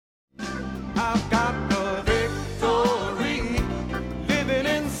I've got the victory living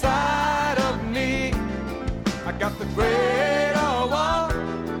inside of me. I got the greater one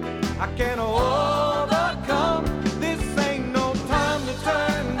I can overcome. This ain't no time to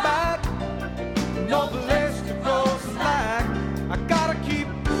turn back, no place to go slack. I gotta keep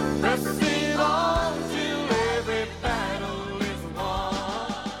pressing on till every battle is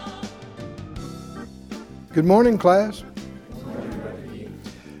won. Good morning, class.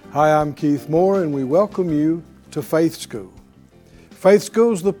 Hi, I'm Keith Moore, and we welcome you to Faith School. Faith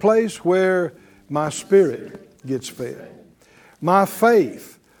School is the place where my spirit gets fed, my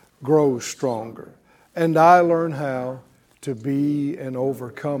faith grows stronger, and I learn how to be an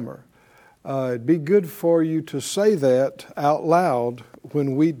overcomer. It'd be good for you to say that out loud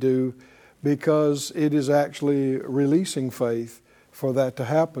when we do, because it is actually releasing faith for that to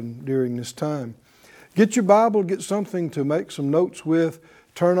happen during this time. Get your Bible, get something to make some notes with,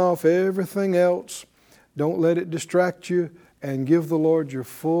 turn off everything else, don't let it distract you, and give the Lord your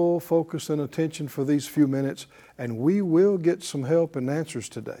full focus and attention for these few minutes, and we will get some help and answers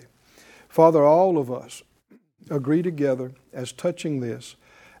today. Father, all of us agree together as touching this,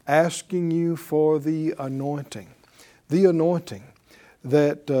 asking you for the anointing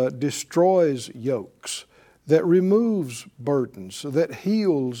that destroys yokes, that removes burdens, that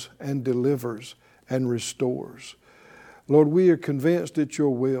heals and delivers and restores. Lord, we are convinced it's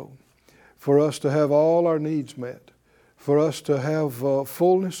your will for us to have all our needs met, for us to have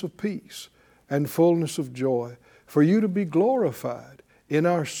fullness of peace and fullness of joy, for you to be glorified in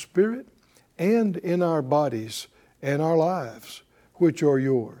our spirit and in our bodies and our lives, which are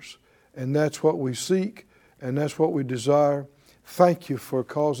yours. And that's what we seek, and that's what we desire. Thank you for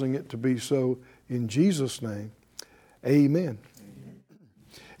causing it to be so. In Jesus' name, amen.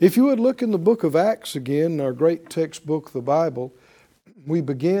 If you would look in the book of Acts again, our great textbook, the Bible, we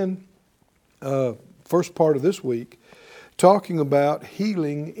begin first part of this week talking about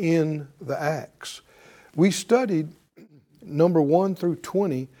healing in the Acts. We studied number 1 through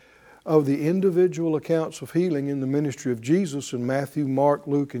 20 of the individual accounts of healing in the ministry of Jesus in Matthew, Mark,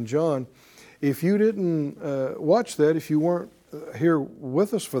 Luke, and John. If you didn't watch that, if you weren't here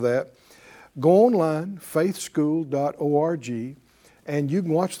with us for that, go online, faithschool.org, and you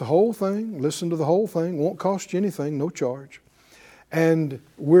can watch the whole thing, listen to the whole thing. Won't cost you anything, no charge. And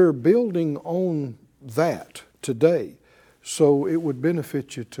we're building on that today, so it would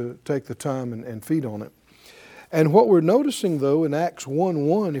benefit you to take the time and feed on it. And what we're noticing, though, in Acts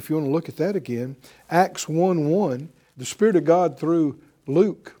 1:1, if you want to look at that again, Acts 1:1, the Spirit of God through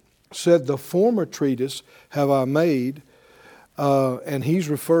Luke said, "The former treatise have I made," and he's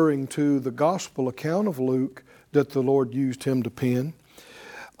referring to the gospel account of Luke that the Lord used him to pen,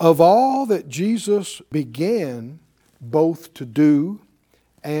 "of all that Jesus began both to do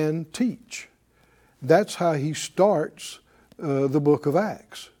and teach." That's how he starts the book of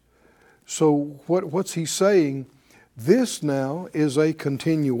Acts. So what's he saying? This now is a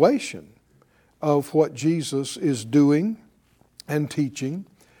continuation of what Jesus is doing and teaching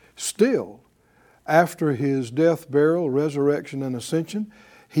still. After his death, burial, resurrection, and ascension,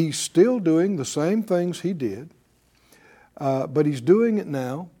 he's still doing the same things he did, but he's doing it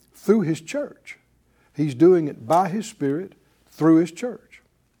now through his church. He's doing it by his Spirit through his church.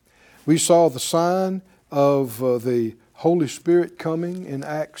 We saw the sign of the Holy Spirit coming in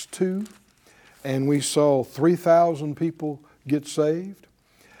Acts 2, and we saw 3,000 people get saved.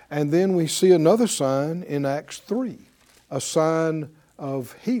 And then we see another sign in Acts 3, a sign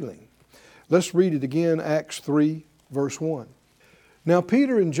of healing. Let's read it again, Acts 3, verse 1. "Now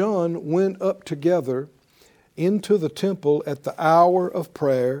Peter and John went up together into the temple at the hour of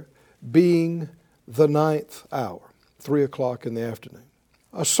prayer, being the 9th hour," 3 o'clock in the afternoon.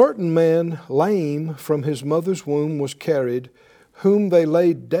 "A certain man, lame from his mother's womb, was carried, whom they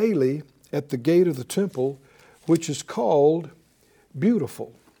laid daily at the gate of the temple, which is called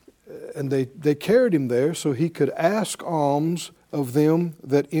Beautiful. And they carried him there so he could ask alms of them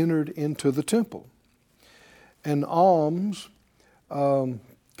that entered into the temple." And alms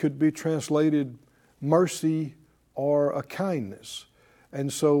could be translated mercy or a kindness.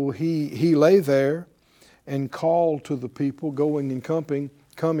 And so he lay there and called to the people, going and coming,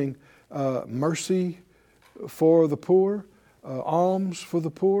 mercy for the poor, alms for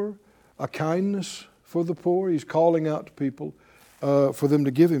the poor, a kindness for the poor. He's calling out to people for them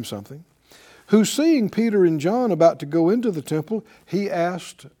to give him something. "Who, seeing Peter and John about to go into the temple, he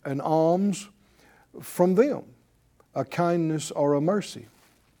asked an alms from them, a kindness or a mercy.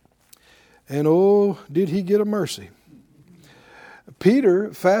 And oh, did he get a mercy.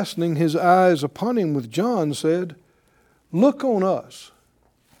 Peter, fastening his eyes upon him with John, said, "Look on us."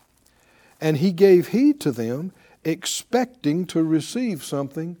 And he gave heed to them, expecting to receive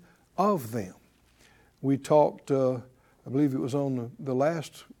something of them. We talked, I believe it was on the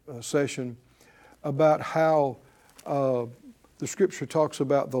last session, about how the Scripture talks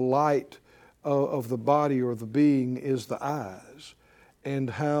about the light of the body or the being is the eyes, and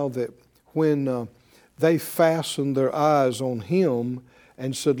how that when they fastened their eyes on Him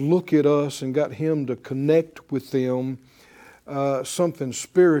and said, "Look at us," and got Him to connect with them, something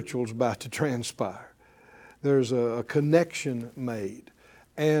spiritual is about to transpire. There's a connection made.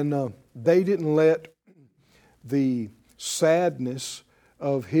 And they didn't let the sadness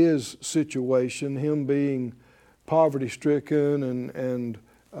of his situation, him being poverty-stricken and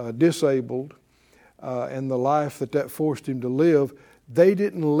disabled, and the life that forced him to live, they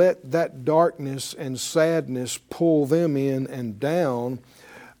didn't let that darkness and sadness pull them in and down.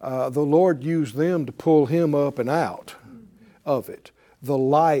 The Lord used them to pull him up and out of it. The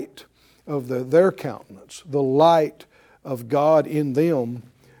light of their countenance, the light of God in them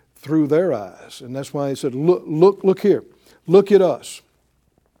through their eyes. And that's why he said, look here, look at us.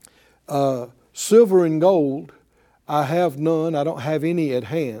 Silver and gold I have none, I don't have any at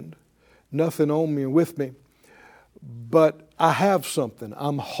hand, nothing on me or with me, but I have something.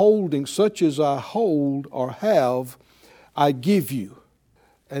 I'm holding, such as I hold or have, I give you.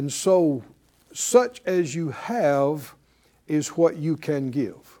 And so, such as you have is what you can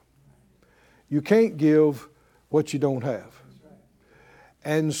give. You can't give what you don't have.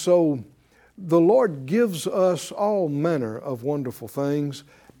 And so the Lord gives us all manner of wonderful things,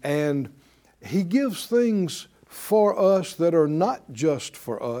 and He gives things for us that are not just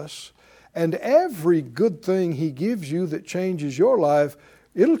for us. And every good thing He gives you that changes your life,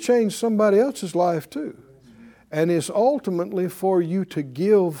 it'll change somebody else's life too. And it's ultimately for you to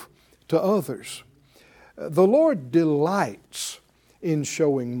give to others. The Lord delights in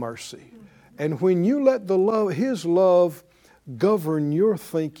showing mercy. And when you let His love govern your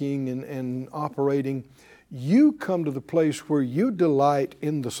thinking and operating, you come to the place where you delight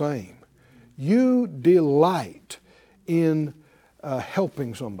in the same. You delight in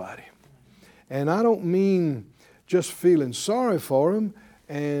helping somebody. And I don't mean just feeling sorry for them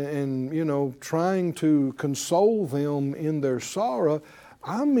and trying to console them in their sorrow.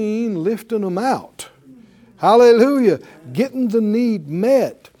 I mean lifting them out. Hallelujah. Getting the need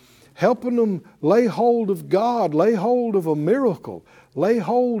met. Helping them lay hold of God, lay hold of a miracle, lay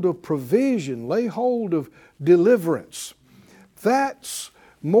hold of provision, lay hold of deliverance. That's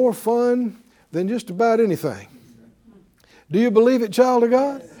more fun than just about anything. Do you believe it, child of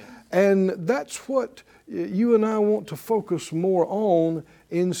God? And that's what you and I want to focus more on,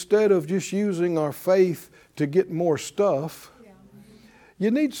 instead of just using our faith to get more stuff.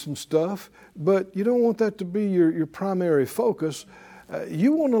 You need some stuff, but you don't want that to be your primary focus.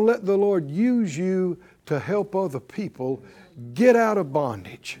 You want to let the Lord use you to help other people get out of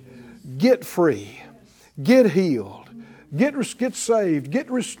bondage, get free, get healed, get saved,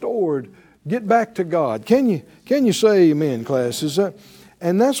 get restored, get back to God. Can you say amen, class?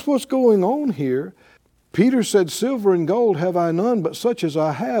 And that's what's going on here. Peter said, "Silver and gold have I none, but such as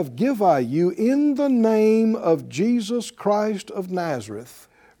I have give I you in the name of Jesus Christ of Nazareth.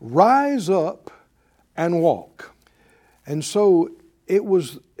 Rise up and walk." And so it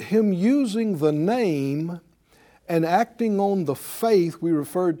was him using the name and acting on the faith, we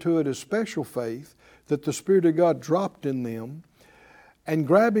referred to it as special faith, that the Spirit of God dropped in them, and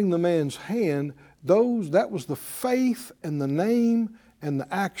grabbing the man's hand, that was the faith and the name and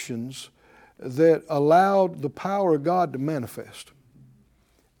the actions that allowed the power of God to manifest.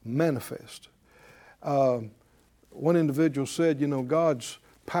 One individual said, God's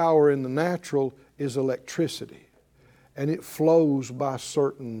power in the natural is electricity, and it flows by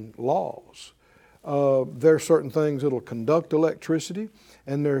certain laws. There are certain things that will conduct electricity,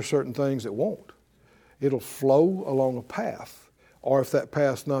 and there are certain things that won't. It'll flow along a path, or if that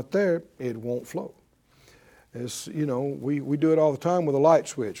path's not there, it won't flow. It's, we do it all the time with a light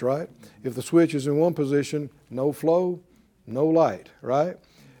switch, right? If the switch is in one position, no flow, no light, right?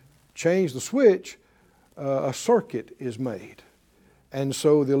 Change the switch, a circuit is made. And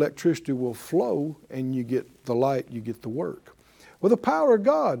so the electricity will flow, and you get the light, you get the work. Well, the power of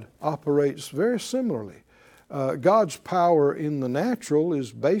God operates very similarly. God's power in the natural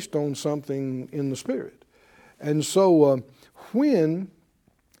is based on something in the Spirit. And so when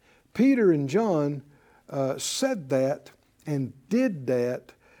Peter and John said that and did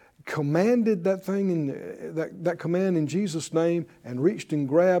that, commanded that thing, that command in Jesus' name, and reached and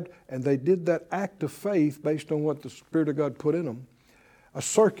grabbed, and they did that act of faith based on what the Spirit of God put in them, a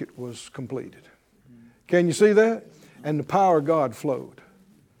circuit was completed. Can you see that? And the power of God flowed.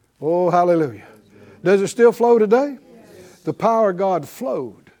 Oh, hallelujah. Does it still flow today? The power of God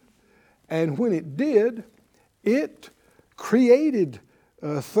flowed. And when it did, it created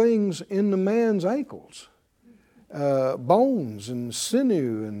things in the man's ankles. Bones and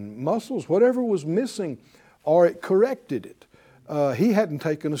sinew and muscles, whatever was missing, or it corrected it. He hadn't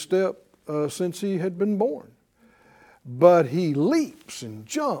taken a step since he had been born. But he leaps and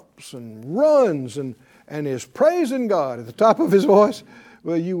jumps and runs and is praising God at the top of his voice.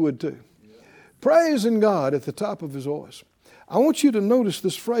 Well, you would too. Praising God at the top of his voice. I want you to notice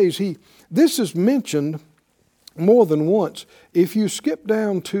this phrase. This is mentioned more than once. If you skip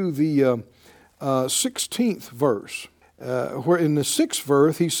down to the 16th verse, where in the 6th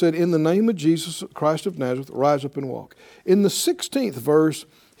verse he said, in the name of Jesus Christ of Nazareth, rise up and walk. In the 16th verse,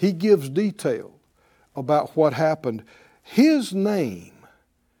 he gives detail about what happened. His name,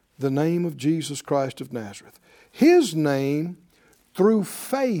 the name of Jesus Christ of Nazareth, his name, through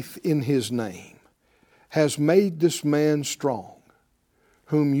faith in his name, has made this man strong,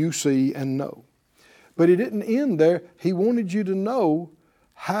 whom you see and know. But he didn't end there. He wanted you to know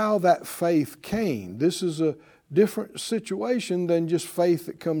how that faith came. This is a different situation than just faith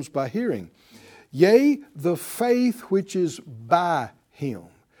that comes by hearing. Yea, the faith which is by him.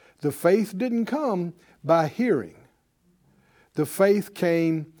 The faith didn't come by hearing. The faith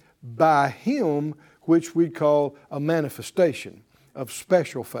came by him, which we call a manifestation of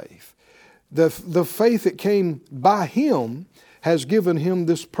special faith. The faith that came by him has given him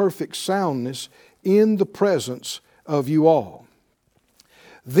this perfect soundness in the presence of you all.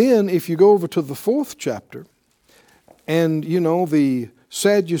 Then if you go over to the 4th chapter, and you know the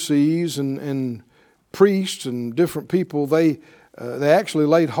Sadducees and priests and different people, they actually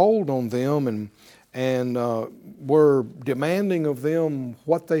laid hold on them and were demanding of them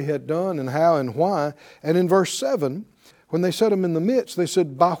what they had done and how and why. And in verse 7, when they set them in the midst, they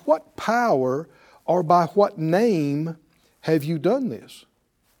said, by what power or by what name have you done this?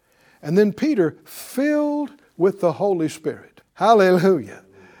 And then Peter, filled with the Holy Spirit. Hallelujah.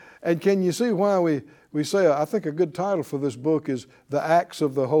 And can you see why we say, I think a good title for this book is The Acts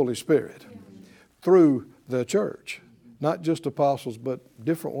of the Holy Spirit through the church. Not just apostles, but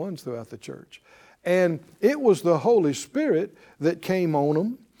different ones throughout the church. And it was the Holy Spirit that came on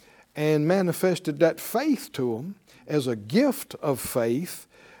them and manifested that faith to them as a gift of faith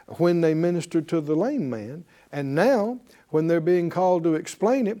when they ministered to the lame man. And now, when they're being called to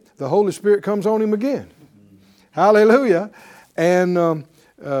explain it, the Holy Spirit comes on him again. Hallelujah. And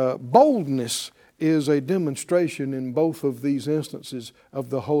boldness is a demonstration in both of these instances of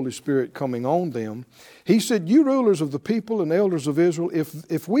the Holy Spirit coming on them. He said, you rulers of the people and elders of Israel,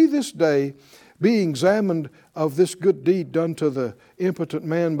 if we this day, being examined of this good deed done to the impotent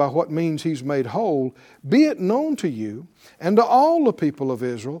man by what means he's made whole, be it known to you and to all the people of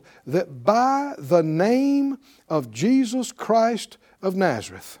Israel that by the name of Jesus Christ of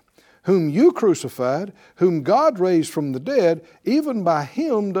Nazareth, whom you crucified, whom God raised from the dead, even by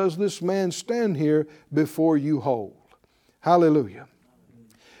him does this man stand here before you whole. Hallelujah.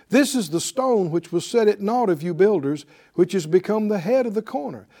 This is the stone which was set at naught of you builders, which has become the head of the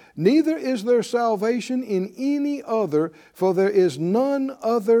corner. Neither is there salvation in any other, for there is none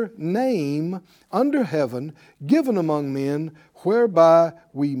other name under heaven given among men whereby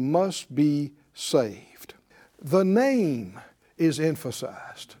we must be saved. The name is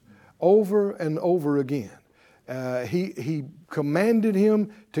emphasized over and over again. He commanded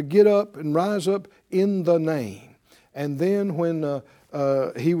him to get up and rise up in the name. And then when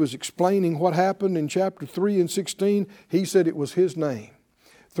he was explaining what happened in chapter 3 and 16, he said it was his name.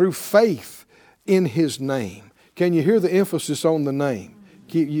 Through faith in his name. Can you hear the emphasis on the name?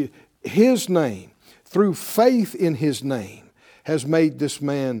 His name, through faith in his name, has made this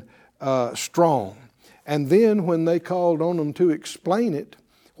man strong. And then when they called on him to explain it,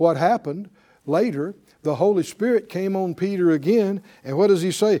 what happened later, the Holy Spirit came on Peter again, and what does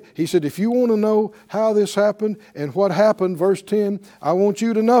he say? He said, if you want to know how this happened and what happened, verse 10, I want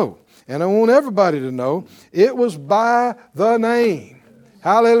you to know, and I want everybody to know, it was by the name.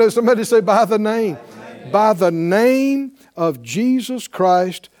 Hallelujah. Somebody say, by the name. By the name of Jesus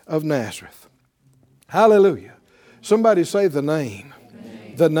Christ of Nazareth. Hallelujah. Somebody say the name.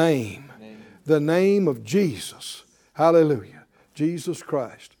 The name. The name of Jesus. Hallelujah. Jesus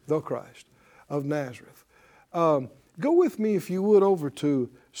Christ, the Christ of Nazareth. Go with me, if you would, over to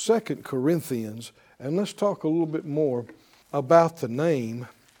 2 Corinthians, and let's talk a little bit more about the name.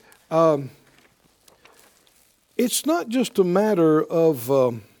 It's not just a matter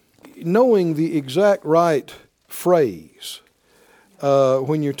of knowing the exact right phrase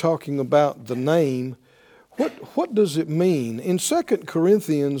when you're talking about the name. What does it mean? In 2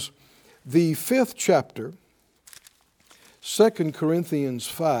 Corinthians, the 5th chapter, 2 Corinthians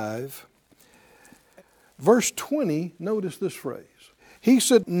 5, verse 20, notice this phrase. He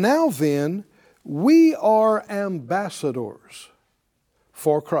said, "Now then, we are ambassadors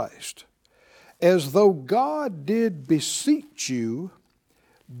for Christ, as though God did beseech you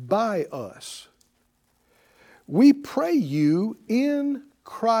by us. We pray you in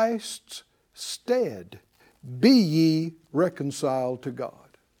Christ's stead, be ye reconciled to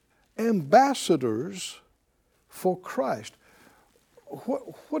God." Ambassadors for Christ.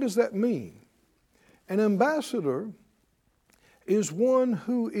 What does that mean? An ambassador is one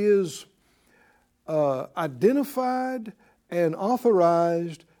who is identified and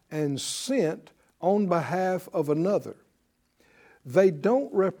authorized and sent on behalf of another. They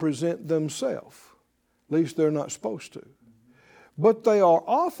don't represent themselves. At least they're not supposed to. But they are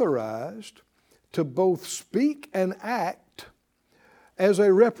authorized to both speak and act as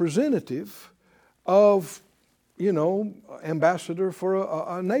a representative of, ambassador for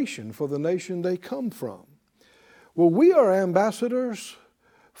a nation, for the nation they come from. Well, we are ambassadors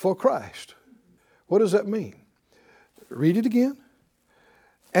for Christ. What does that mean? Read it again.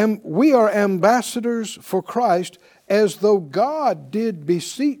 And we are ambassadors for Christ, as though God did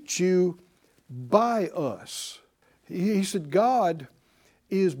beseech you by us. He said, God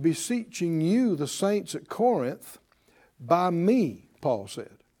is beseeching you, the saints at Corinth, by me, Paul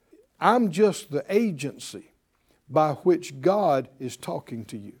said. I'm just the agency by which God is talking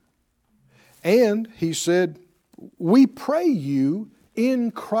to you. And he said, we pray you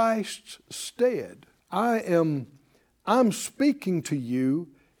in Christ's stead. I'm speaking to you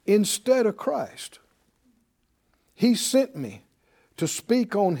instead of Christ. He sent me to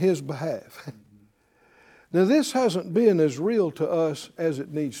speak on His behalf. Now, this hasn't been as real to us as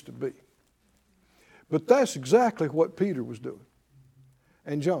it needs to be. But that's exactly what Peter was doing,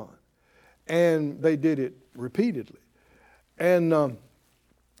 and John. And they did it repeatedly. And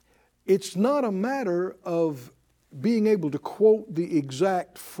it's not a matter of being able to quote the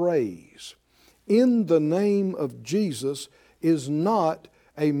exact phrase. In the name of Jesus is not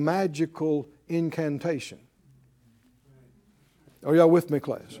a magical incantation. Are y'all with me,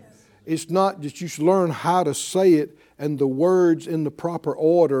 class? Yes. It's not that you should learn how to say it and the words in the proper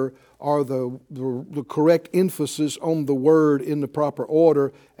order are the correct emphasis on the word in the proper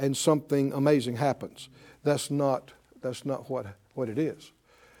order and something amazing happens. That's not what it is.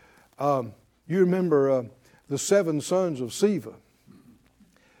 You remember the 7 sons of Sceva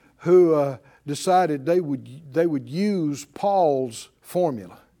who decided they would use Paul's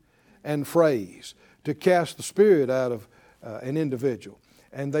formula and phrase to cast the spirit out of an individual.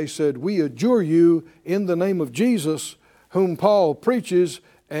 And they said, we adjure you in the name of Jesus whom Paul preaches,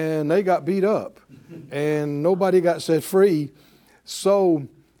 and they got beat up and nobody got set free. So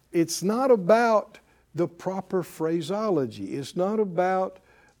it's not about the proper phraseology. It's not about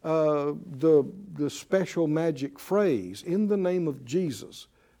the special magic phrase. In the name of Jesus,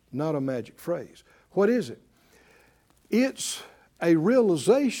 not a magic phrase. What is it? It's a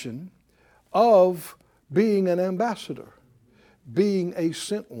realization of being an ambassador, being a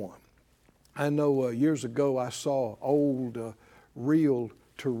sent one. I know years ago I saw old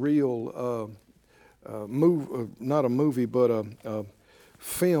reel-to-reel not a movie, but a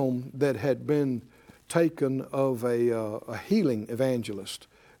film that had been taken of a healing evangelist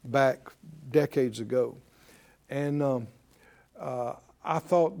back decades ago. And I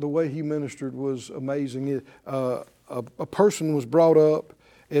thought the way he ministered was amazing. A person was brought up.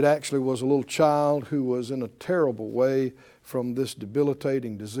 It actually was a little child who was in a terrible way from this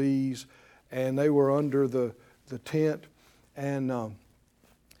debilitating disease. And they were under the tent. And,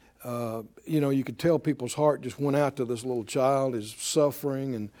 you could tell people's heart just went out to this little child, is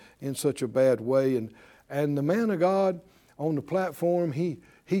suffering and in such a bad way. And the man of God on the platform, he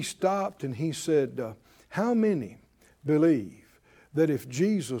stopped and he said, how many believe that if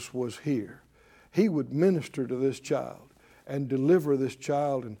Jesus was here, He would minister to this child and deliver this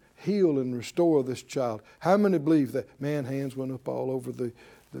child and heal and restore this child? How many believe that? Man, hands went up all over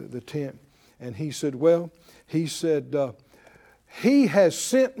the tent. And he said, He has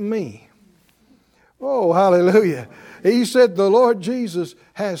sent me. Oh, hallelujah. He said, the Lord Jesus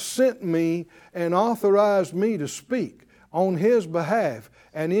has sent me and authorized me to speak on His behalf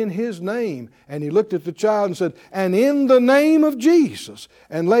and in His name. And he looked at the child and said, and in the name of Jesus,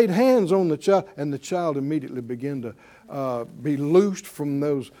 and laid hands on the child. And the child immediately began to be loosed from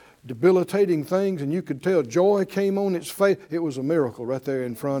those debilitating things. And you could tell joy came on its face. It was a miracle right there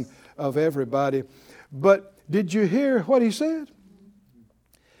in front of everybody. But did you hear what he said?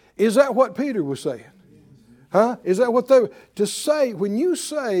 Is that what Peter was saying? Huh? Is that what they to say? When you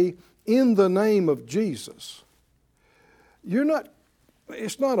say in the name of Jesus, you're not.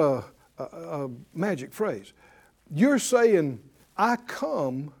 It's not a magic phrase. You're saying, I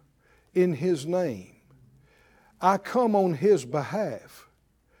come in His name. I come on His behalf.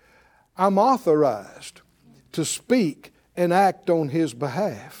 I'm authorized to speak and act on His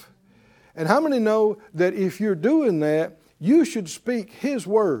behalf. And how many know that if you're doing that, you should speak His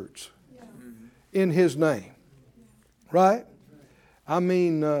words in His name? Right? I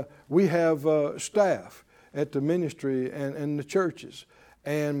mean, we have staff at the ministry and the churches,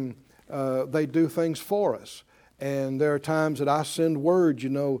 and they do things for us. And there are times that I send word,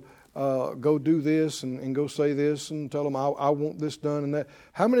 go do this and go say this and tell them I want this done and that.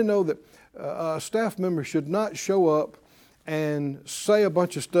 How many know that a staff member should not show up and say a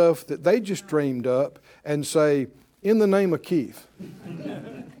bunch of stuff that they just dreamed up and say, in the name of Keith?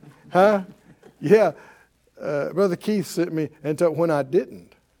 Huh? Yeah. Brother Keith sent me and told when I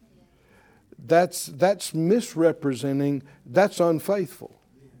didn't. That's misrepresenting. That's unfaithful.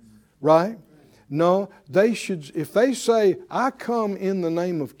 Right? No, they should, if they say, I come in the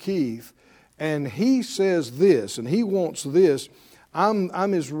name of Keith, and he says this, and he wants this,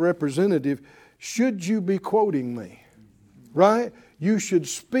 I'm his representative, should you be quoting me? Right? You should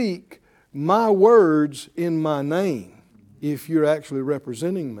speak my words in my name if you're actually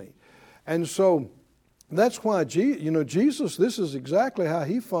representing me. And so that's why, Jesus, this is exactly how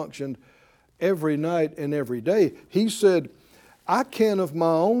He functioned every night and every day. He said, I can of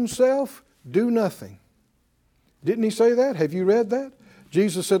my own self do nothing. Didn't He say that? Have you read that?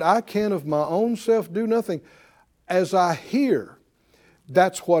 Jesus said, I can of my own self do nothing. As I hear,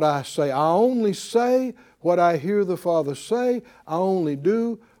 that's what I say. I only say what I hear the Father say. I only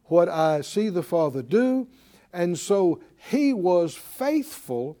do what I see the Father do. And so He was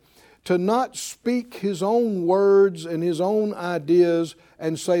faithful to not speak His own words and His own ideas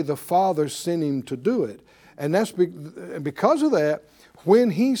and say the Father sent Him to do it. And that's because of that,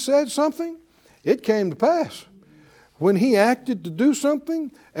 when He said something, it came to pass. When He acted to do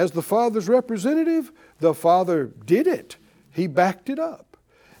something as the Father's representative, the Father did it. He backed it up.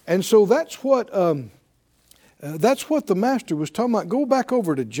 And so that's what the Master was talking about. Go back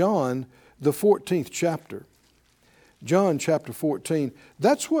over to John, the 14th chapter. John chapter 14.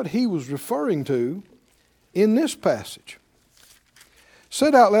 That's what He was referring to in this passage. Say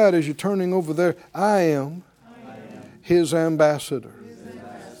it out loud as you're turning over there. I am His ambassador.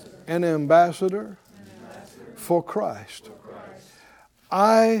 An ambassador for Christ.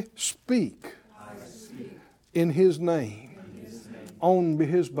 I speak in His name, on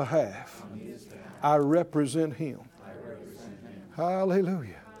His behalf. I represent Him.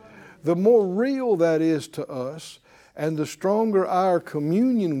 Hallelujah. The more real that is to us, and the stronger our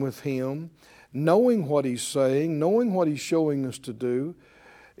communion with Him, knowing what He's saying, knowing what He's showing us to do,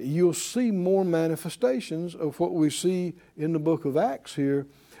 you'll see more manifestations of what we see in the book of Acts here.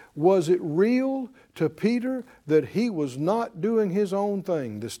 Was it real to Peter that he was not doing his own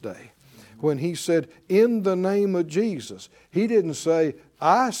thing this day? When he said, in the name of Jesus, he didn't say,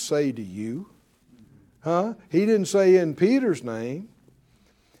 I say to you. Huh? He didn't say in Peter's name.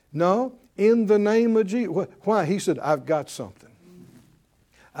 No, in the name of Jesus. Why? He said, I've got something.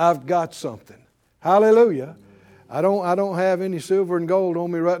 I've got something. Hallelujah. I don't have any silver and gold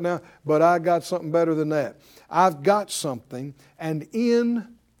on me right now, but I got something better than that. I've got something, and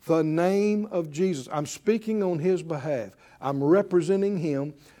in the name of Jesus, I'm speaking on His behalf. I'm representing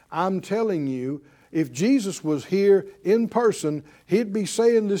Him. I'm telling you, if Jesus was here in person, He'd be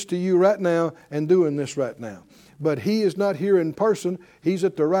saying this to you right now and doing this right now. But He is not here in person. He's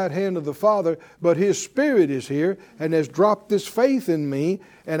at the right hand of the Father, but His Spirit is here and has dropped this faith in me,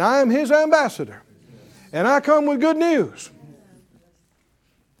 and I am His ambassador. And I come with good news.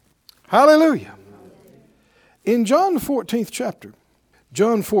 Hallelujah. In John the 14th chapter,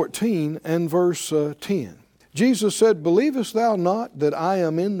 John 14 and verse 10, Jesus said, believest thou not that I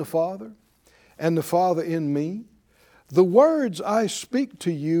am in the Father, and the Father in me? The words I speak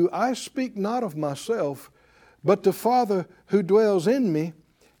to you, I speak not of myself, but the Father who dwells in me,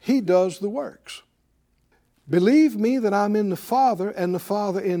 He does the works. Believe me that I'm in the Father, and the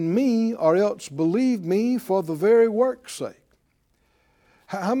Father in me, or else believe me for the very work's sake.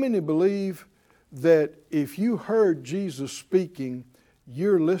 How many believe that if you heard Jesus speaking,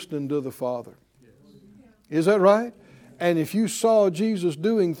 you're listening to the Father? Is that right? And if you saw Jesus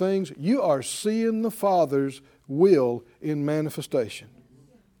doing things, you are seeing the Father's will in manifestation.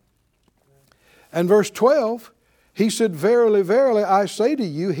 And verse 12, He said, verily, verily, I say to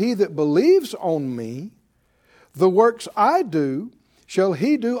you, he that believes on me, the works I do shall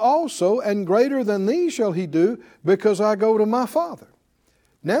he do also, and greater than these shall he do, because I go to my Father.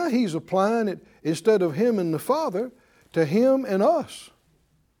 Now he's applying it, instead of him and the Father, to him and us.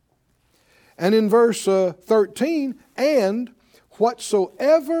 And in verse 13, and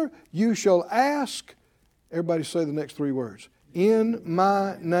whatsoever you shall ask, everybody say the next three words, in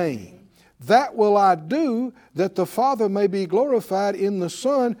my name. That will I do, that the Father may be glorified in the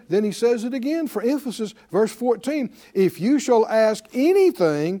Son. Then he says it again for emphasis, verse 14. If you shall ask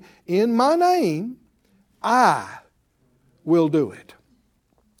anything in my name, I will do it.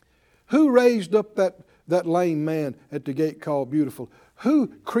 Who raised up that lame man at the gate called Beautiful? Who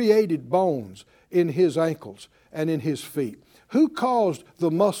created bones in his ankles and in his feet? Who caused the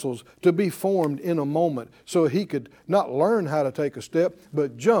muscles to be formed in a moment so he could not learn how to take a step,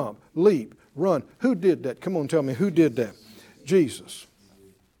 but jump, leap, run? Who did that? Come on, tell me, who did that? Jesus.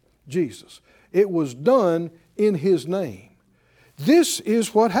 Jesus. It was done in his name. This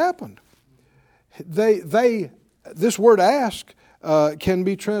is what happened. This word ask can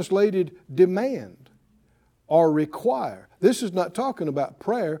be translated demand or require. This is not talking about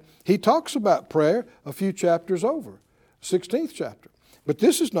prayer. He talks about prayer a few chapters over. 16th chapter. But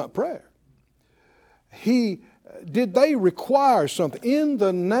this is not prayer. Did they require something? In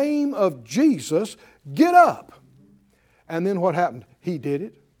the name of Jesus, get up. And then what happened? He did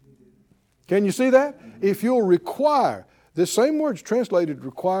it. Can you see that? If you'll require, the same words translated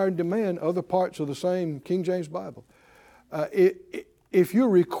require and demand, other parts of the same King James Bible. If you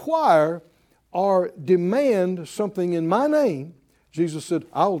require or demand something in my name, Jesus said,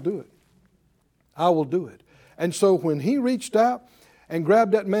 I will do it. I will do it. And so when he reached out and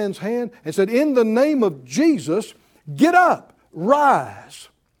grabbed that man's hand and said, in the name of Jesus, get up, rise.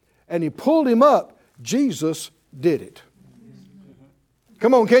 And he pulled him up. Jesus did it.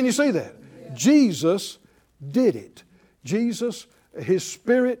 Come on, can you see that? Jesus did it. Jesus, his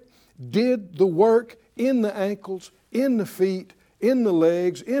Spirit did the work in the ankles, in the feet, in the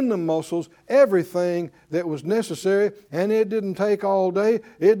legs, in the muscles, everything that was necessary. And it didn't take all day.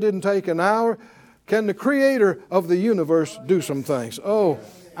 It didn't take an hour. Can the Creator of the universe do some things?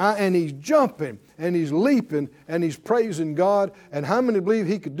 And he's jumping, and he's leaping, and he's praising God. And how many believe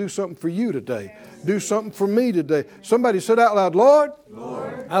he could do something for you today? Do something for me today. Somebody said out loud, Lord,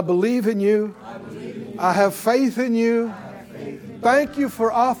 I believe in you. I have faith in you. Thank you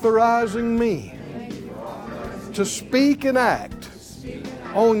for authorizing me to speak and act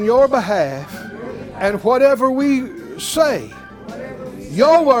on your behalf. And whatever we say,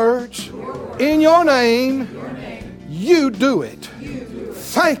 your words, in your name, you do it.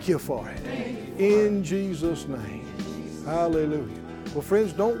 Thank you for it. In Jesus' name. Hallelujah. Well,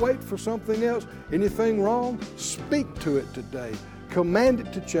 friends, don't wait for something else. Anything wrong? Speak to it today. Command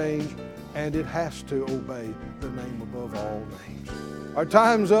it to change, and it has to obey the name above all names. Our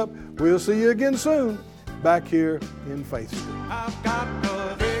time's up. We'll see you again soon back here in Faith School. I've got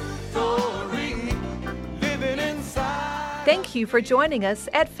the victory living inside. Thank you for joining us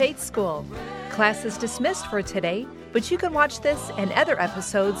at Faith School. Class is dismissed for today, but you can watch this and other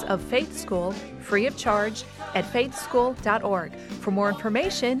episodes of Faith School free of charge at faithschool.org. For more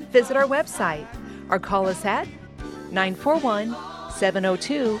information, visit our website or call us at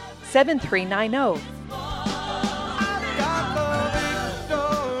 941-702-7390.